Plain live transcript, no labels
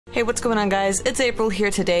Hey, what's going on, guys? It's April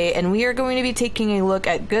here today, and we are going to be taking a look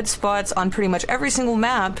at good spots on pretty much every single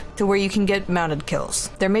map to where you can get mounted kills.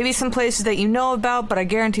 There may be some places that you know about, but I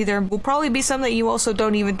guarantee there will probably be some that you also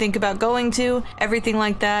don't even think about going to, everything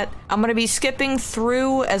like that. I'm going to be skipping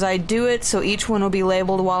through as I do it, so each one will be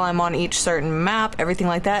labeled while I'm on each certain map, everything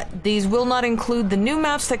like that. These will not include the new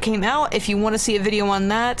maps that came out. If you want to see a video on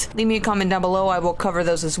that, leave me a comment down below. I will cover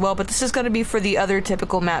those as well, but this is going to be for the other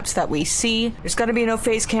typical maps that we see. There's going to be no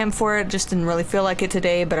face cam for it. Just didn't really feel like it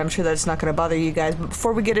today, but I'm sure that's not going to bother you guys. But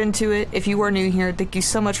before we get into it, if you are new here, thank you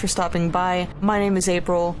so much for stopping by. My name is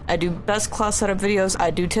April. I do best class setup videos, I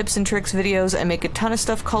do tips and tricks videos, I make a ton of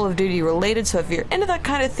stuff Call of Duty related, so if you're into that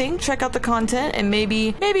kind of thing, check out the content and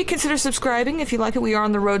maybe consider subscribing if you like it. We are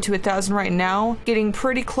on the road to 1,000 right now, getting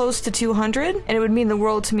pretty close to 200, and it would mean the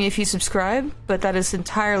world to me if you subscribe, but that is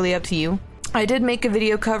entirely up to you. I did make a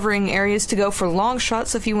video covering areas to go for long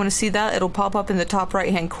shots, so if you want to see that, it'll pop up in the top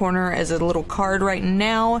right hand corner as a little card right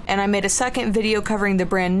now. And I made a second video covering the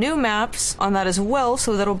brand new maps on that as well,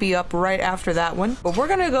 so that'll be up right after that one. But we're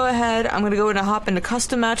gonna go ahead, I'm gonna go and hop into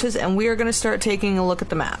custom matches, and we are gonna start taking a look at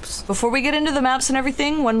the maps. Before we get into the maps and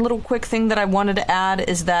everything, one little quick thing that I wanted to add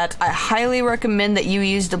is that I highly recommend that you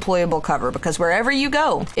use deployable cover, because wherever you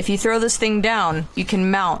go, if you throw this thing down, you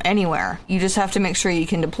can mount anywhere. You just have to make sure you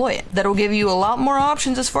can deploy it. That'll give you a lot more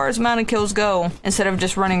options as far as mounted kills go instead of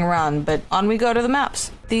just running around, but on we go to the maps.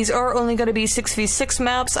 These are only going to be 6v6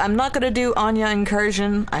 maps. I'm not going to do Anya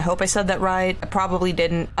Incursion. I hope I said that right. I probably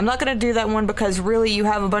didn't. I'm not going to do that one because really you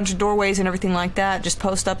have a bunch of doorways and everything like that. Just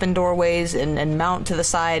post up in doorways and mount to the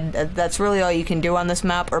side. That's really all you can do on this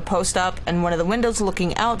map, or post up in one of the windows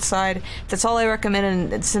looking outside. That's all I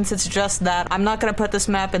recommend, and since it's just that, I'm not going to put this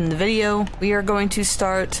map in the video. We are going to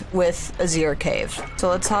start with Azir Cave. So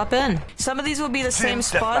let's hop in. Some of these will be the same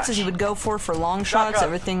spots as you would go for long shots,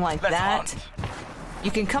 everything like that. You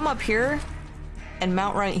can come up here and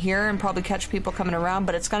mount right here and probably catch people coming around,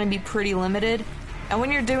 but it's going to be pretty limited. And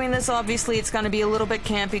when you're doing this, obviously it's going to be a little bit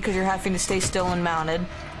campy because you're having to stay still and mounted.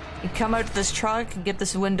 You come out to this truck and get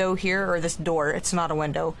this window here, or this door, it's not a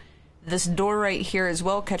window. This door right here as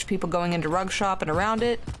well, catch people going into Rug Shop and around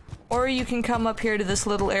it. Or you can come up here to this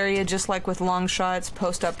little area just like with long shots,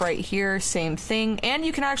 post up right here, same thing. And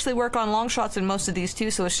you can actually work on long shots in most of these too,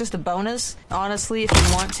 so it's just a bonus. Honestly, if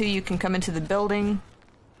you want to, you can come into the building,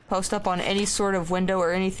 post up on any sort of window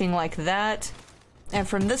or anything like that. And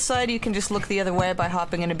from this side, you can just look the other way by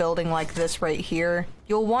hopping in a building like this right here.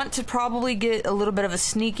 You'll want to probably get a little bit of a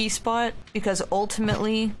sneaky spot because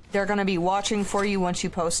ultimately they're going to be watching for you once you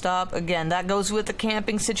post up. Again, that goes with the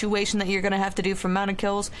camping situation that you're going to have to do for mounted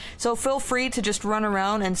kills. So feel free to just run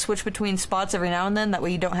around and switch between spots every now and then. That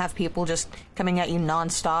way you don't have people just coming at you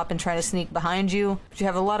non-stop and trying to sneak behind you. But you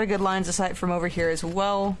have a lot of good lines of sight from over here as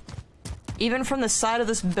well. Even from the side of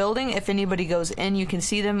this building, if anybody goes in, you can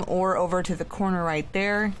see them, or over to the corner right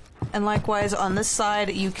there. And likewise, on this side,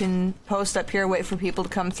 you can post up here, wait for people to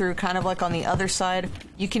come through, kind of like on the other side.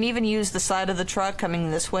 You can even use the side of the truck coming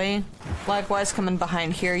this way. Likewise, coming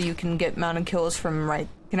behind here, you can get mounted kills from right.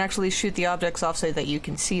 You can actually shoot the objects off so that you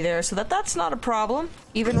can see there, so that's not a problem.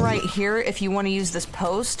 Even right here, if you want to use this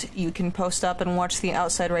post, you can post up and watch the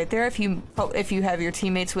outside right there if you have your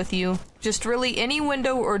teammates with you. Just really any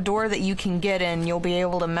window or door that you can get in, you'll be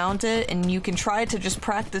able to mount it, and you can try to just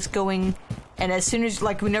practice going. And as soon as,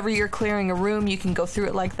 like, whenever you're clearing a room, you can go through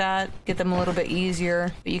it like that, get them a little bit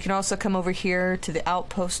easier. But you can also come over here to the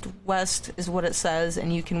Outpost West, is what it says,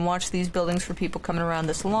 and you can watch these buildings for people coming around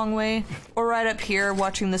this long way. Or right up here,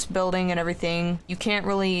 watching this building and everything. You can't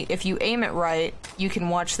really, if you aim it right, you can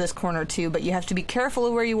watch this corner too, but you have to be careful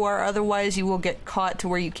of where you are, otherwise you will get caught to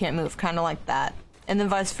where you can't move, kind of like that. And then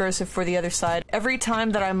vice versa for the other side. Every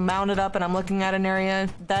time that I'm mounted up and I'm looking at an area,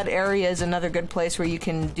 that area is another good place where you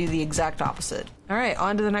can do the exact opposite. Alright,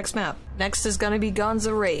 on to the next map. Next is gonna be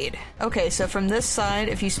Gonza Raid. Okay, so from this side,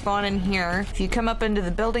 if you spawn in here, if you come up into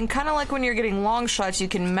the building, kind of like when you're getting long shots, you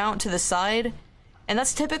can mount to the side. And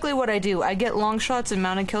that's typically what I do. I get long shots and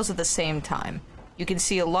mounted kills at the same time. You can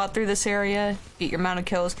see a lot through this area, get your mounted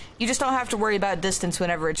kills. You just don't have to worry about distance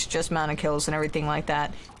whenever it's just mounted kills and everything like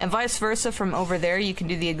that. And vice versa from over there, you can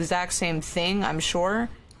do the exact same thing, I'm sure.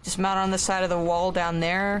 Just mount on the side of the wall down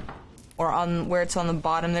there, or on where it's on the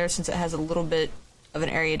bottom there, since it has a little bit of an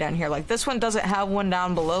area down here. Like this one doesn't have one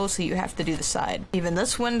down below, so you have to do the side. Even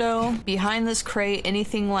this window, behind this crate,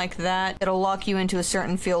 anything like that, it'll lock you into a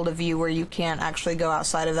certain field of view where you can't actually go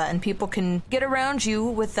outside of that, and people can get around you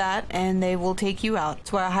with that and they will take you out.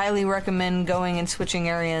 That's why I highly recommend going and switching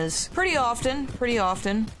areas pretty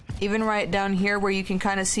often. Even right down here where you can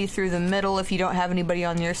kind of see through the middle, if you don't have anybody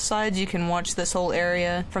on your sides, you can watch this whole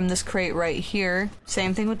area from this crate right here.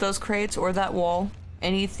 Same thing with those crates or that wall.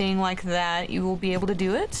 Anything like that, you will be able to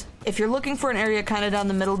do it. If you're looking for an area kind of down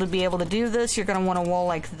the middle to be able to do this, you're going to want a wall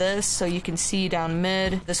like this so you can see down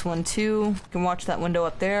mid. This one too. You can watch that window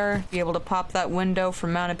up there. Be able to pop that window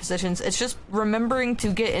from mounted positions. It's just remembering to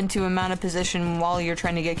get into a mounted position while you're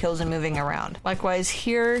trying to get kills and moving around. Likewise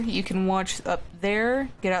here, you can watch up there,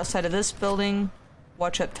 get outside of this building,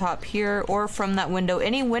 watch up top here, or from that window.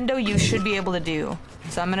 Any window you should be able to do.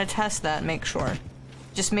 So I'm going to test that, make sure.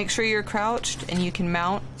 Just make sure you're crouched and you can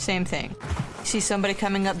mount. Same thing. See somebody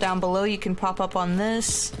coming up down below, you can pop up on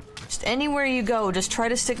this. Just anywhere you go, just try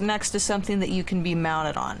to stick next to something that you can be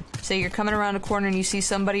mounted on. Say you're coming around a corner and you see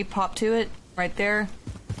somebody, pop to it right there.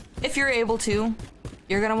 If you're able to,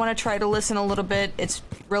 you're going to want to try to listen a little bit. It's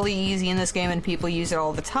really easy in this game and people use it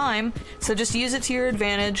all the time. So just use it to your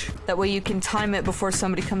advantage. That way you can time it before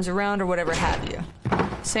somebody comes around or whatever have you.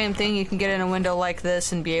 Same thing, you can get in a window like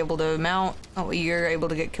this and be able to mount. Oh, you're able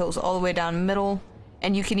to get kills all the way down middle.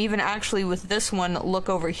 And you can even actually, with this one, look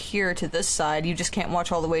over here to this side. You just can't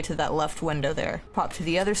watch all the way to that left window there. Pop to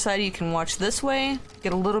the other side, you can watch this way.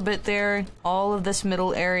 Get a little bit there. All of this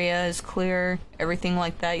middle area is clear. Everything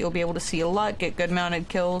like that, you'll be able to see a lot, get good mounted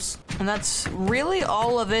kills. And that's really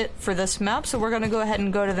all of it for this map, so we're gonna go ahead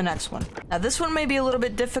and go to the next one. Now this one may be a little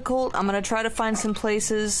bit difficult. I'm gonna try to find some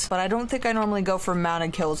places, but I don't think I normally go for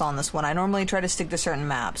mounted kills on this one. I normally try to stick to certain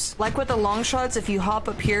maps. Like with the long shots, if you hop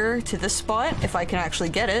up here to this spot, if I can actually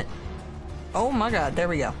get it. Oh my god, there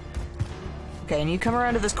we go. Okay, and you come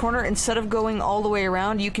around to this corner, instead of going all the way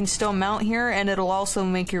around, you can still mount here, and it'll also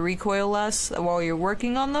make your recoil less while you're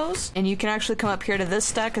working on those. And you can actually come up here to this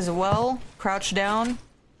stack as well, crouch down,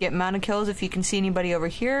 get mounted kills if you can see anybody over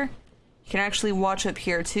here. You can actually watch up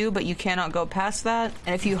here too, but you cannot go past that.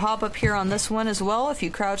 And if you hop up here on this one as well, if you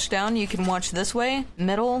crouch down, you can watch this way,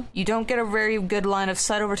 middle. You don't get a very good line of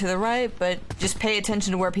sight over to the right, but just pay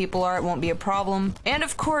attention to where people are, it won't be a problem. And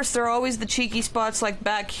of course, there are always the cheeky spots like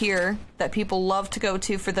back here that people love to go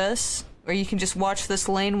to for this, where you can just watch this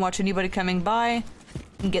lane, watch anybody coming by,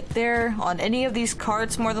 and get there. On any of these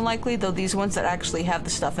carts, more than likely, though these ones that actually have the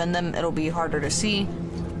stuff in them, it'll be harder to see.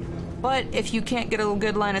 But if you can't get a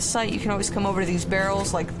good line of sight, you can always come over to these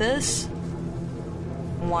barrels like this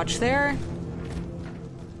and watch there.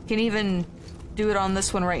 You can even do it on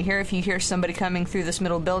this one right here if you hear somebody coming through this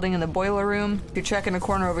middle building in the boiler room. If you're checking a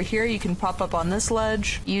corner over here, you can pop up on this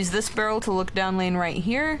ledge. Use this barrel to look down lane right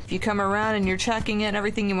here. If you come around and you're checking it and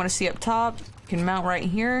everything you want to see up top, you can mount right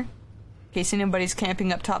here in case anybody's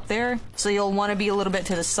camping up top there. So you'll want to be a little bit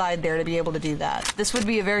to the side there to be able to do that. This would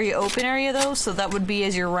be a very open area though, so that would be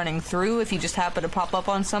as you're running through if you just happen to pop up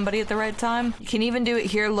on somebody at the right time. You can even do it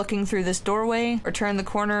here looking through this doorway or turn the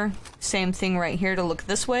corner. Same thing right here to look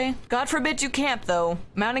this way. God forbid you camp though.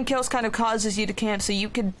 Mounting kills kind of causes you to camp, so you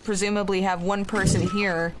could presumably have one person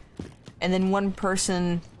here and then one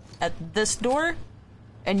person at this door.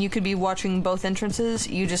 And you could be watching both entrances.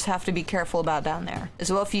 You just have to be careful about down there.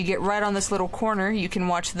 As well, if you get right on this little corner, you can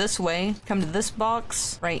watch this way. Come to this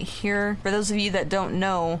box right here. For those of you that don't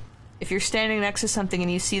know, if you're standing next to something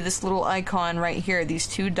and you see this little icon right here, these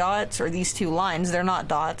two dots or these two lines, they're not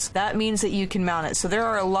dots, that means that you can mount it. So there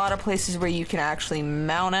are a lot of places where you can actually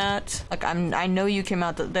mount at. Like I know you can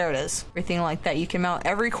mount there it is. Everything like that. You can mount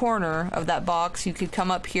every corner of that box. You could come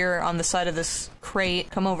up here on the side of this crate,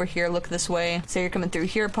 come over here, look this way. Say you're coming through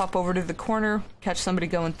here, pop over to the corner, catch somebody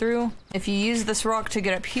going through. If you use this rock to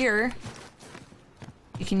get up here,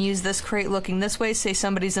 you can use this crate looking this way, say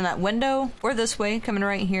somebody's in that window, or this way, coming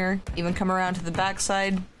right here. Even come around to the back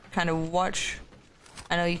side, kind of watch.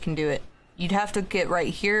 I know you can do it. You'd have to get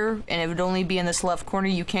right here, and it would only be in this left corner.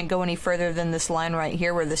 You can't go any further than this line right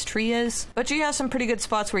here where this tree is. But you have some pretty good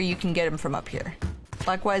spots where you can get them from up here.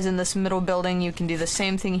 Likewise, in this middle building, you can do the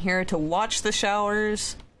same thing here to watch the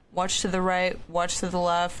showers. Watch to the right, watch to the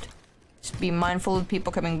left. Just be mindful of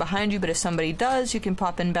people coming behind you, but if somebody does, you can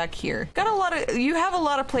pop in back here. You have a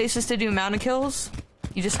lot of places to do mounted kills.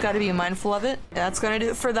 You just gotta be mindful of it. That's gonna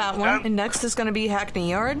do it for that one. And next is gonna be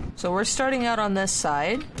Hackney Yard. So we're starting out on this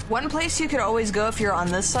side. One place you could always go if you're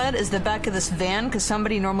on this side is the back of this van, because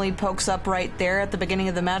somebody normally pokes up right there at the beginning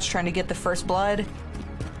of the match trying to get the first blood.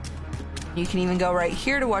 You can even go right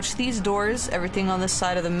here to watch these doors, everything on this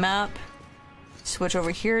side of the map. Switch over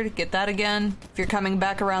here to get that again. If you're coming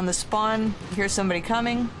back around the spawn, you hear somebody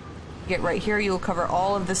coming, get right here, you'll cover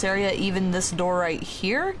all of this area, even this door right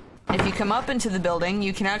here. If you come up into the building,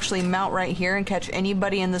 you can actually mount right here and catch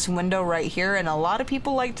anybody in this window right here, and a lot of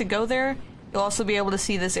people like to go there. You'll also be able to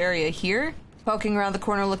see this area here. Poking around the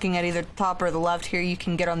corner, looking at either the top or the left here, you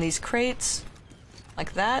can get on these crates.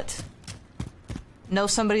 Like that. Know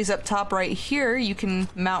somebody's up top right here, you can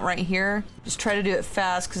mount right here. Just try to do it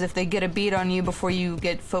fast, because if they get a beat on you before you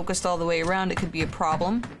get focused all the way around, it could be a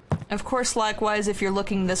problem. And of course, likewise, if you're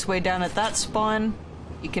looking this way down at that spawn,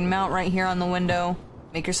 you can mount right here on the window,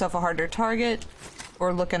 make yourself a harder target,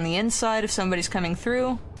 or look on the inside if somebody's coming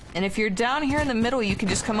through. And if you're down here in the middle, you can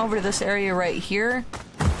just come over to this area right here.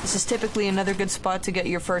 This is typically another good spot to get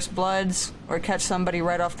your first bloods or catch somebody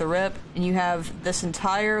right off the rip. And you have this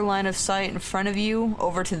entire line of sight in front of you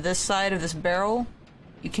over to this side of this barrel.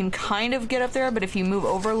 You can kind of get up there, but if you move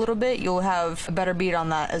over a little bit, you'll have a better beat on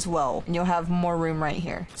that as well. And you'll have more room right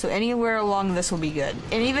here. So anywhere along this will be good.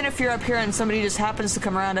 And even if you're up here and somebody just happens to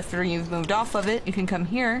come around after you've moved off of it, you can come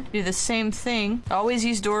here, do the same thing. Always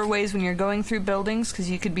use doorways when you're going through buildings, because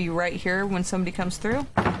you could be right here when somebody comes through.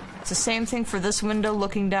 It's the same thing for this window,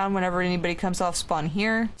 looking down whenever anybody comes off spawn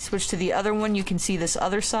here. Switch to the other one, you can see this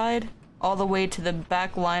other side, all the way to the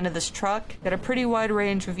back line of this truck. Got a pretty wide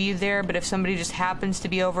range of view there, but if somebody just happens to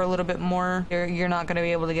be over a little bit more, you're not going to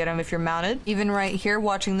be able to get them if you're mounted. Even right here,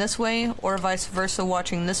 watching this way, or vice versa,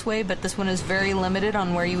 watching this way, but this one is very limited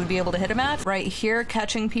on where you would be able to hit them at. Right here,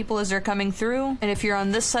 catching people as they're coming through. And if you're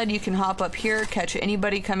on this side, you can hop up here, catch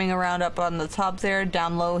anybody coming around up on the top there,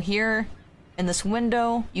 down low here. In this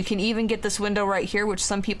window. You can even get this window right here, which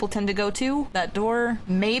some people tend to go to. That door.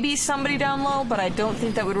 Maybe somebody down low, but I don't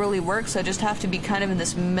think that would really work, so I just have to be kind of in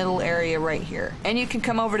this middle area right here. And you can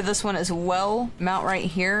come over to this one as well. Mount right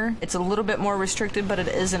here. It's a little bit more restricted, but it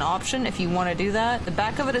is an option if you want to do that. The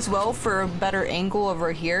back of it as well for a better angle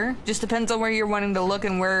over here. Just depends on where you're wanting to look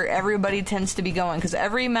and where everybody tends to be going, because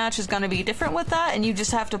every match is going to be different with that, and you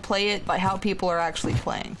just have to play it by how people are actually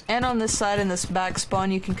playing. And on this side, in this back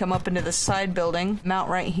spawn, you can come up into the side building, mount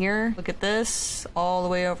right here. Look at this, all the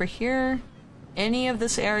way over here. Any of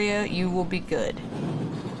this area, you will be good.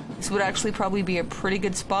 This would actually probably be a pretty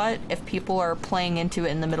good spot if people are playing into it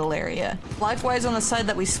in the middle area. Likewise, on the side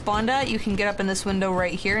that we spawned at, you can get up in this window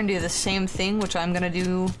right here and do the same thing, which I'm gonna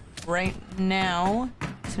do right now,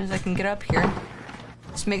 as soon as I can get up here.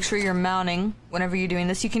 Just make sure you're mounting whenever you're doing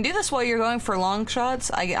this. You can do this while you're going for long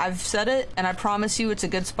shots. I've said it, and I promise you it's a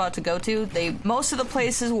good spot to go to. Most of the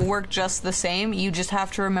places will work just the same. You just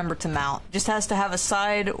have to remember to mount. Just has to have a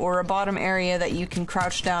side or a bottom area that you can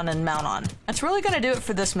crouch down and mount on. That's really gonna do it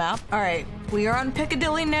for this map. Alright, we are on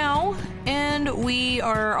Piccadilly now, and we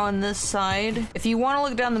are on this side. If you want to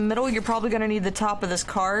look down the middle, you're probably gonna need the top of this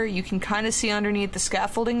car. You can kind of see underneath the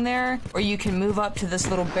scaffolding there, or you can move up to this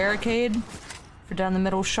little barricade. Down the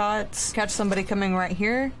middle shots. Catch somebody coming right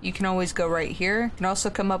here, you can always go right here. You can also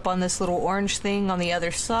come up on this little orange thing on the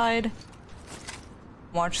other side.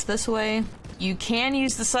 Watch this way. You can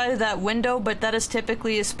use the side of that window, but that is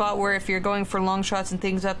typically a spot where if you're going for long shots and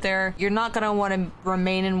things up there, you're not going to want to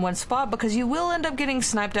remain in one spot because you will end up getting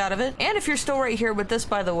sniped out of it. And if you're still right here with this,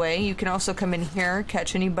 by the way, you can also come in here,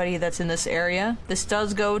 catch anybody that's in this area. This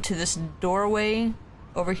does go to this doorway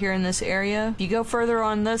over here in this area. If you go further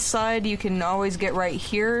on this side, you can always get right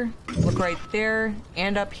here, look right there,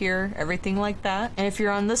 and up here, everything like that. And if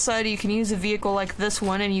you're on this side, you can use a vehicle like this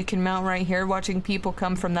one, and you can mount right here, watching people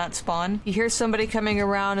come from that spawn. You hear somebody coming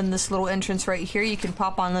around in this little entrance right here, you can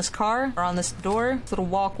pop on this car, or on this door. This little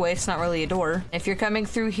walkway, it's not really a door. If you're coming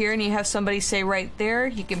through here and you have somebody say right there,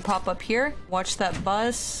 you can pop up here, watch that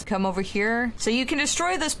bus, come over here. So you can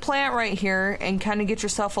destroy this plant right here, and kind of get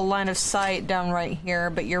yourself a line of sight down right here,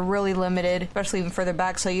 but you're really limited, especially even further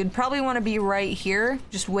back, so you'd probably want to be right here,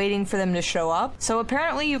 just waiting for them to show up. So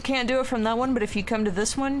apparently you can't do it from that one, but if you come to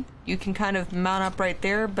this one, you can kind of mount up right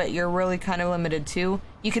there, but you're really kind of limited too.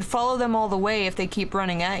 You could follow them all the way if they keep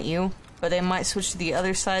running at you, but they might switch to the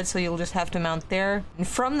other side, so you'll just have to mount there. And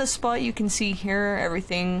from the spot you can see here,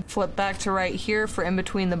 everything flip back to right here for in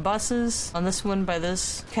between the buses. On this one by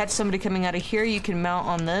this, catch somebody coming out of here, you can mount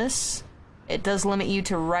on this. It does limit you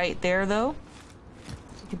to right there though.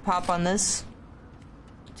 You can pop on this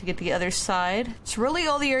to get the other side. It's really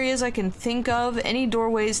all the areas I can think of. Any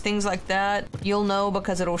doorways, things like that, you'll know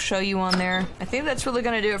because it'll show you on there. I think that's really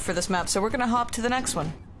going to do it for this map, so we're going to hop to the next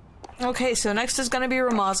one. Okay, so next is going to be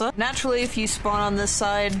Ramaza. Naturally, if you spawn on this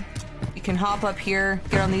side, you can hop up here,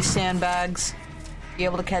 get on these sandbags, be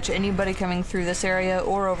able to catch anybody coming through this area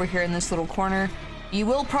or over here in this little corner. You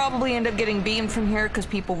will probably end up getting beamed from here because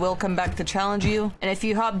people will come back to challenge you. And if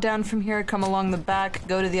you hop down from here, come along the back,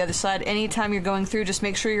 go to the other side. Anytime you're going through, just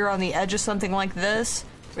make sure you're on the edge of something like this,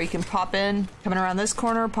 where you can pop in, coming around this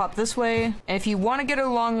corner, pop this way. And if you want to get a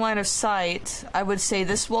long line of sight, I would say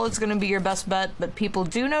this wall is going to be your best bet, but people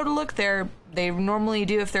do know to look there, They normally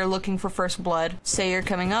do if they're looking for first blood. Say you're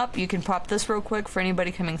coming up, you can pop this real quick for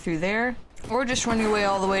anybody coming through there. Or just run your way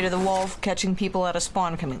all the way to the wall, catching people at a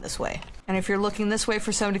spawn coming this way. And if you're looking this way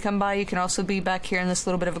for somebody to come by, you can also be back here in this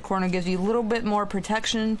little bit of a corner. Gives you a little bit more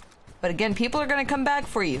protection. But again, people are going to come back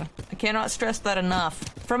for you. I cannot stress that enough.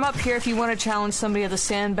 From up here, if you want to challenge somebody at the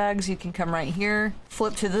sandbags, you can come right here.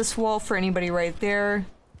 Flip to this wall for anybody right there.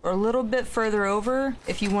 Or a little bit further over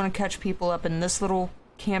if you want to catch people up in this little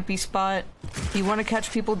campy spot. If you want to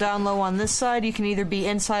catch people down low on this side, you can either be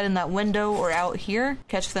inside in that window or out here,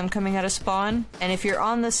 catch them coming out of spawn. And if you're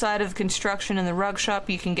on the side of construction in the rug shop,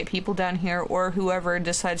 you can get people down here, or whoever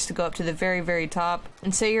decides to go up to the very, very top.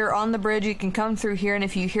 And say you're on the bridge, you can come through here, and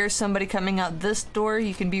if you hear somebody coming out this door,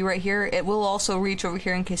 you can be right here. It will also reach over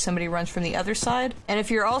here in case somebody runs from the other side. And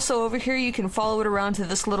if you're also over here, you can follow it around to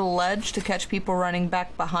this little ledge to catch people running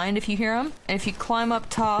back behind if you hear them. And if you climb up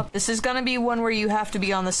top, this is going to be one where you have to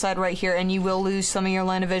be on the side right here, and you will lose some of your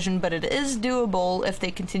line of vision, but it is doable if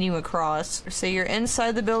they continue across. Say you're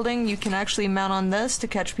inside the building, you can actually mount on this to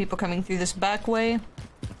catch people coming through this back way.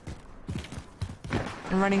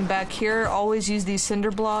 And running back here, always use these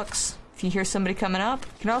cinder blocks if you hear somebody coming up.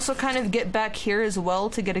 You can also kind of get back here as well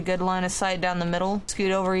to get a good line of sight down the middle.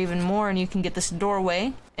 Scoot over even more and you can get this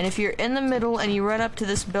doorway. And if you're in the middle and you run up to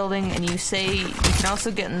this building and you say, you can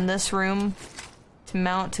also get in this room to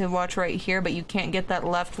mount to watch right here, but you can't get that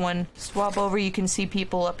left one. Swap over, you can see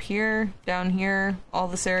people up here, down here, all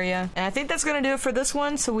this area. And I think that's gonna do it for this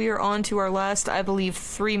one, so we are on to our last, I believe,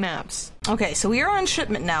 3 maps. Okay, so we are on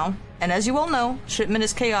Shipment now, and as you all know, Shipment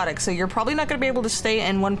is chaotic, so you're probably not gonna be able to stay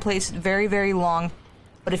in one place very, very long.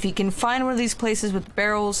 But if you can find one of these places with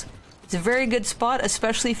barrels, it's a very good spot,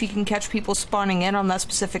 especially if you can catch people spawning in on that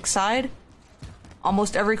specific side.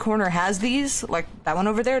 Almost every corner has these, like that one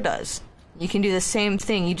over there does. You can do the same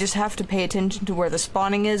thing, you just have to pay attention to where the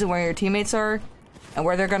spawning is and where your teammates are, and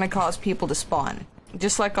where they're gonna cause people to spawn.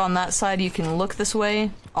 Just like on that side, you can look this way,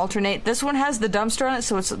 alternate. This one has the dumpster on it,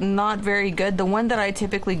 so it's not very good. The one that I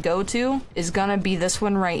typically go to is gonna be this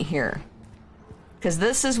one right here. Because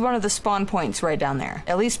this is one of the spawn points right down there.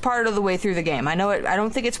 At least part of the way through the game. I know it, I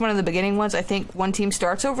don't think it's one of the beginning ones. I think one team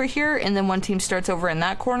starts over here, and then one team starts over in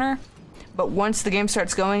that corner. But once the game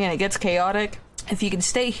starts going and it gets chaotic, if you can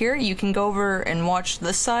stay here, you can go over and watch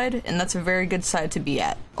this side, and that's a very good side to be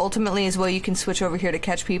at. Ultimately as well, you can switch over here to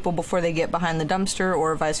catch people before they get behind the dumpster,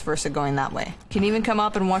 or vice versa going that way. You can even come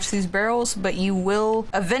up and watch these barrels, but you will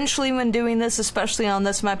eventually, when doing this, especially on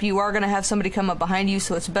this map, you are going to have somebody come up behind you,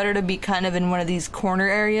 so it's better to be kind of in one of these corner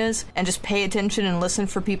areas and just pay attention and listen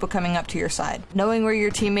for people coming up to your side. Knowing where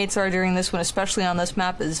your teammates are during this one, especially on this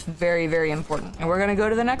map, is very, very important. And we're going to go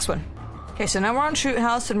to the next one. Okay, so now we're on Shoot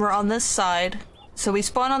House and we're on this side. So we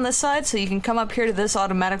spawn on this side, so you can come up here to this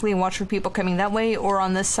automatically and watch for people coming that way, or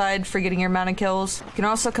on this side for getting your mounted kills. You can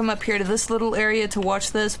also come up here to this little area to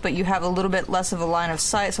watch this, but you have a little bit less of a line of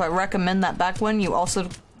sight, so I recommend that back one. You also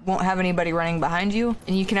won't have anybody running behind you,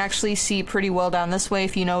 and you can actually see pretty well down this way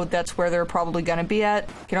if you know that's where they're probably gonna be at.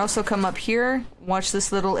 You can also come up here, watch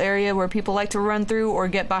this little area where people like to run through or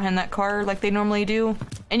get behind that car like they normally do.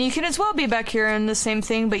 And you can as well be back here in the same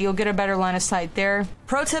thing, but you'll get a better line of sight there.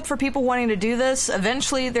 Pro tip for people wanting to do this,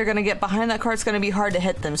 eventually they're gonna get behind that car, it's gonna be hard to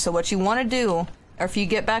hit them. So what you wanna do, or if you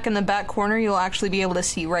get back in the back corner, you'll actually be able to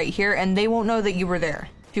see right here, and they won't know that you were there.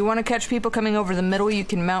 If you want to catch people coming over the middle, you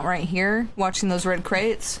can mount right here, watching those red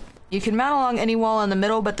crates. You can mount along any wall in the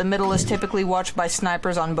middle, but the middle is typically watched by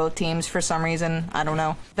snipers on both teams for some reason. I don't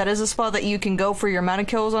know. That is a spot that you can go for your mounted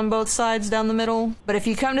kills on both sides down the middle. But if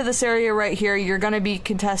you come to this area right here, you're going to be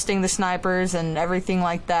contesting the snipers and everything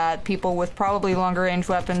like that. People with probably longer range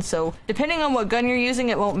weapons, so depending on what gun you're using,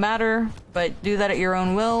 it won't matter, but do that at your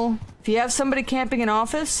own will. If you have somebody camping in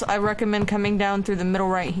office, I recommend coming down through the middle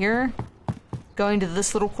right here. Going to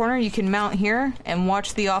this little corner, you can mount here and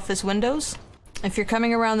watch the office windows. If you're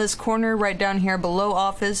coming around this corner right down here below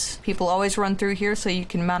office, people always run through here, so you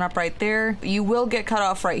can mount up right there. You will get cut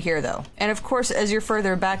off right here though. And of course, as you're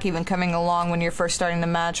further back, even coming along when you're first starting the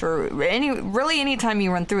match, or really any time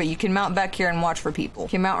you run through it, you can mount back here and watch for people. You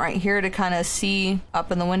can mount right here to kind of see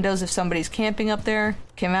up in the windows if somebody's camping up there.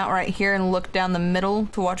 You can mount right here and look down the middle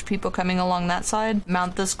to watch people coming along that side.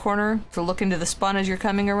 Mount this corner to look into the spawn as you're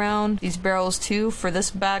coming around. These barrels too for this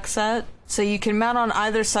back set. So you can mount on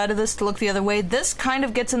either side of this to look the other way. This kind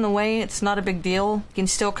of gets in the way, it's not a big deal. You can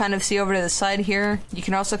still kind of see over to the side here. You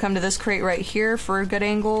can also come to this crate right here for a good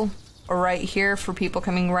angle, or right here for people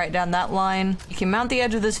coming right down that line. You can mount the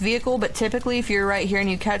edge of this vehicle, but typically if you're right here and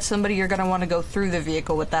you catch somebody, you're gonna wanna go through the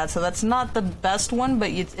vehicle with that. So that's not the best one,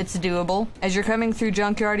 but it's doable. As you're coming through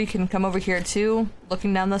Junkyard, you can come over here too.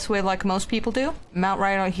 looking down this way like most people do. Mount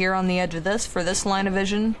right out here on the edge of this for this line of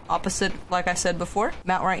vision, opposite like I said before.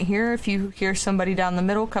 Mount right here if you hear somebody down the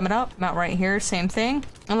middle coming up. Mount right here, same thing.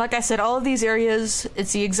 And like I said, all of these areas,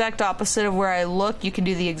 it's the exact opposite of where I look. You can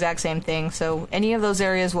do the exact same thing. So any of those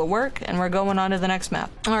areas will work, and we're going on to the next map.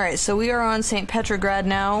 Alright, so we are on St. Petrograd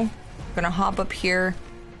now. We're gonna hop up here.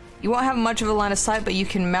 You won't have much of a line of sight, but you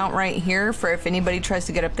can mount right here for if anybody tries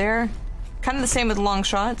to get up there. Kind of the same with long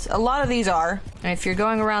shots. A lot of these are. And if you're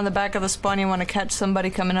going around the back of the spawn, you want to catch somebody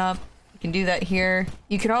coming up, you can do that here.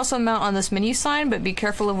 You can also mount on this menu sign, but be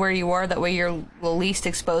careful of where you are. That way you're the least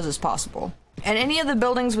exposed as possible. And any of the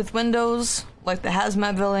buildings with windows, like the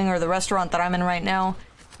hazmat building or the restaurant that I'm in right now,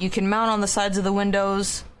 you can mount on the sides of the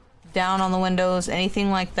windows, down on the windows,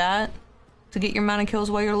 anything like that to get your mounted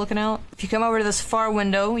kills while you're looking out. If you come over to this far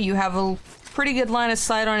window, you have a pretty good line of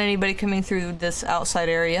sight on anybody coming through this outside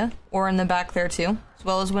area, or in the back there too, as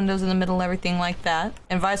well as windows in the middle, everything like that,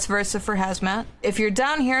 and vice versa for hazmat. If you're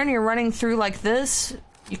down here and you're running through like this,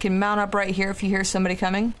 you can mount up right here if you hear somebody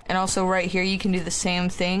coming, and also right here you can do the same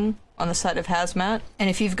thing on the side of hazmat. And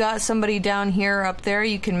if you've got somebody down here up there,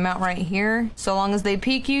 you can mount right here. So long as they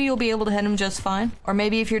peek you, you'll be able to hit them just fine. Or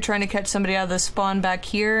maybe if you're trying to catch somebody out of the spawn back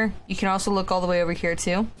here, you can also look all the way over here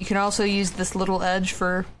too. You can also use this little edge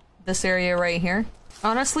for this area right here.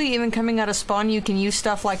 Honestly, even coming out of spawn, you can use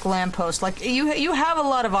stuff like lamppost. Like, you have a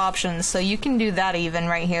lot of options, so you can do that even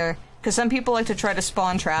right here. Because some people like to try to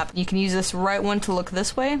spawn trap. You can use this right one to look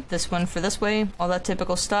this way, this one for this way, all that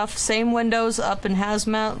typical stuff. Same windows up in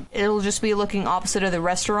hazmat. It'll just be looking opposite of the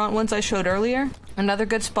restaurant ones I showed earlier. Another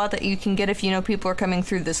good spot that you can get if you know people are coming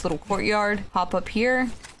through this little courtyard. Hop up here.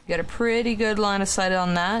 You got a pretty good line of sight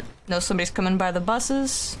on that. Know somebody's coming by the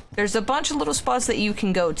buses. There's a bunch of little spots that you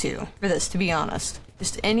can go to for this, to be honest.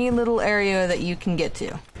 Just any little area that you can get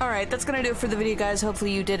to. Alright, that's gonna do it for the video, guys.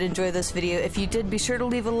 Hopefully you did enjoy this video. If you did, be sure to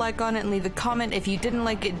leave a like on it and leave a comment. If you didn't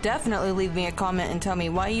like it, definitely leave me a comment and tell me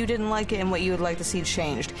why you didn't like it and what you would like to see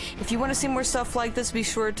changed. If you want to see more stuff like this, be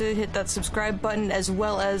sure to hit that subscribe button, as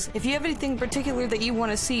well as if you have anything particular that you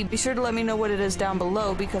want to see, be sure to let me know what it is down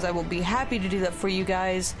below, because I will be happy to do that for you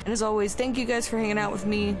guys. And as always, thank you guys for hanging out with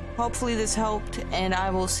me. Hopefully this helped, and I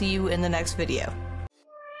will see you in the next video.